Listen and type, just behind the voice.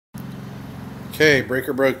Okay,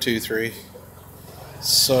 breaker broke 2-3.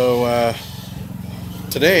 So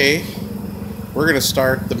today we're going to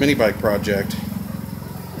start the mini bike project.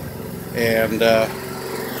 And hey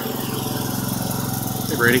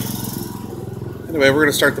Brady. Anyway, we're going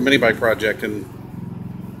to start the mini bike project, and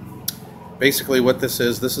basically what this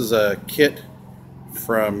is a kit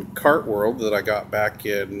from Kart World that I got back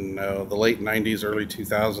in the late 90s, early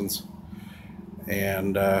 2000s.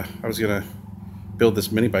 And I was going to build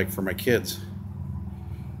this mini bike for my kids.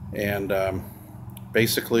 And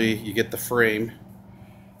basically you get the frame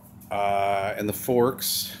and the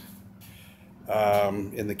forks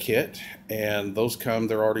in the kit, and those come,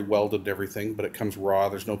 they're already welded and everything, but it comes raw.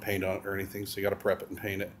 There's no paint on it or anything, so you got to prep it and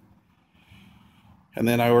paint it. And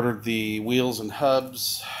then I ordered the wheels and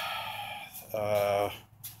hubs from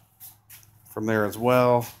there as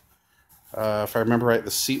well. If I remember right,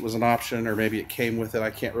 the seat was an option, or maybe it came with it. I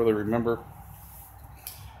can't really remember.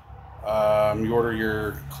 You order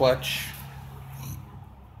your clutch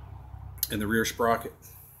and the rear sprocket,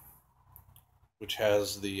 which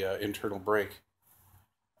has the internal brake.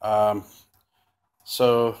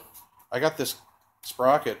 So I got this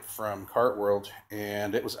sprocket from Kart World,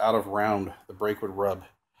 and it was out of round. The brake would rub,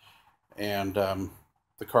 and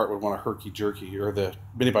the cart would want to herky-jerky, or the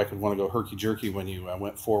mini bike would want to go herky-jerky when you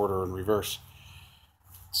went forward or in reverse.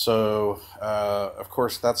 So of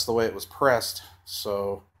course that's the way it was pressed,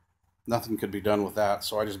 so nothing could be done with that,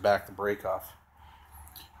 so I just backed the brake off.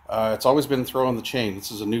 It's always been throw on the chain. This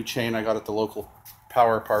is a new chain I got at the local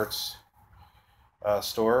power parts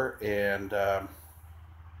store, and it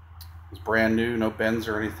was brand new, no bends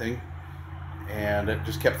or anything, and it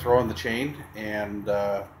just kept throwing the chain, and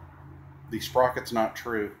the sprocket's not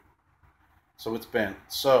true, so it's bent.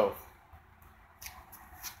 So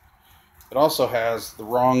it also has the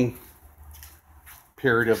wrong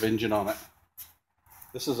period of engine on it.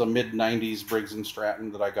 This is a mid-90s Briggs &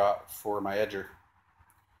 Stratton that I got for my edger,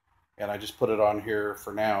 and I just put it on here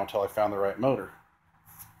for now until I found the right motor.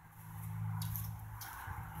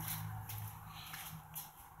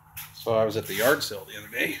 So I was at the yard sale the other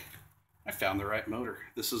day. I found the right motor.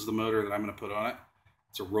 This is the motor that I'm going to put on it.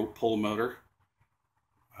 It's a rope pull motor.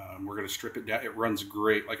 We're going to strip it down. It runs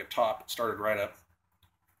great, like a top. It started right up.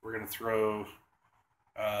 We're going to throw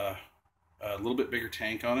a little bit bigger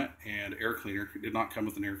tank on it and air cleaner. It did not come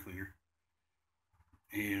with an air cleaner.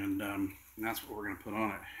 And that's what we're going to put on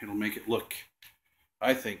it. It'll make it look,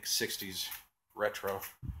 I think, 60s retro,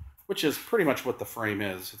 which is pretty much what the frame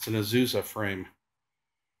is. It's an AZUSA frame.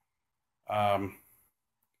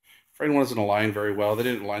 Frame wasn't aligned very well. They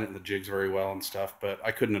didn't align it in the jigs very well and stuff, but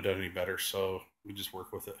I couldn't have done any better, so we just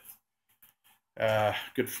work with it.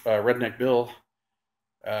 Good Redneck Bill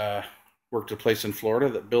worked at a place in Florida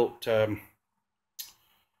that built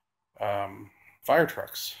fire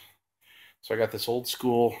trucks. So I got this old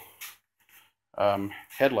school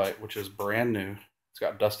headlight, which is brand new. It's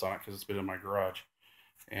got dust on it because it's been in my garage,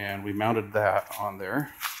 and we mounted that on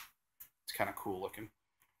there. It's kind of cool looking.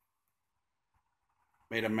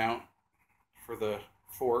 Made a mount for the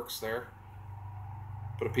forks there.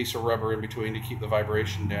 Put a piece of rubber in between to keep the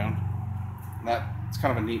vibration down. And that's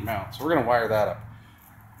kind of a neat mount. So we're going to wire that up.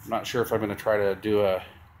 I'm not sure if I'm going to try to do a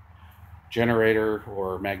generator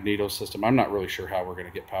or magneto system. I'm not really sure how we're going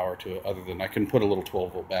to get power to it, other than I can put a little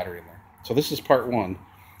 12-volt battery in there. So this is part one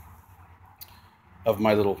of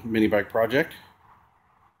my little mini bike project.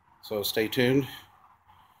 So stay tuned.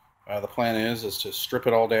 The plan is to strip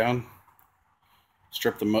it all down,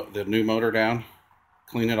 strip the new motor down,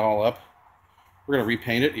 clean it all up. We're going to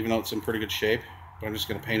repaint it, even though it's in pretty good shape, but I'm just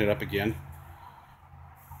going to paint it up again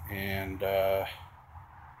and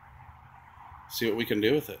see what we can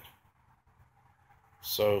do with it.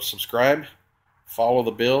 So subscribe, follow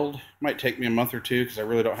the build. It might take me a month or two because I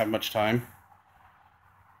really don't have much time,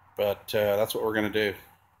 but that's what we're going to do.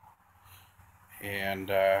 And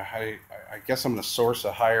I guess I'm going to source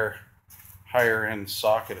a higher end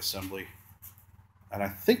socket assembly. And I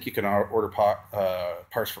think you can order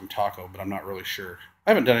parts from Taco, but I'm not really sure. I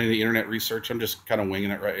haven't done any internet research. I'm just kind of winging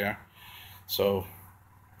it right now. So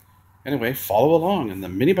anyway, follow along in the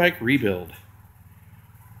mini bike rebuild.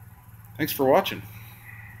 Thanks for watching.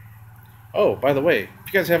 Oh, by the way, if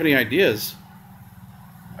you guys have any ideas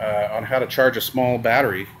on how to charge a small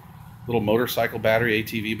battery, little motorcycle battery,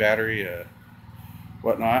 ATV battery,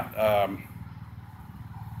 whatnot,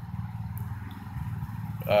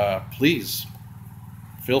 please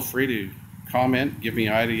feel free to comment, give me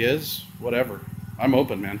ideas, whatever. I'm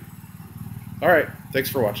open, man. All right, thanks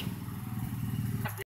for watching.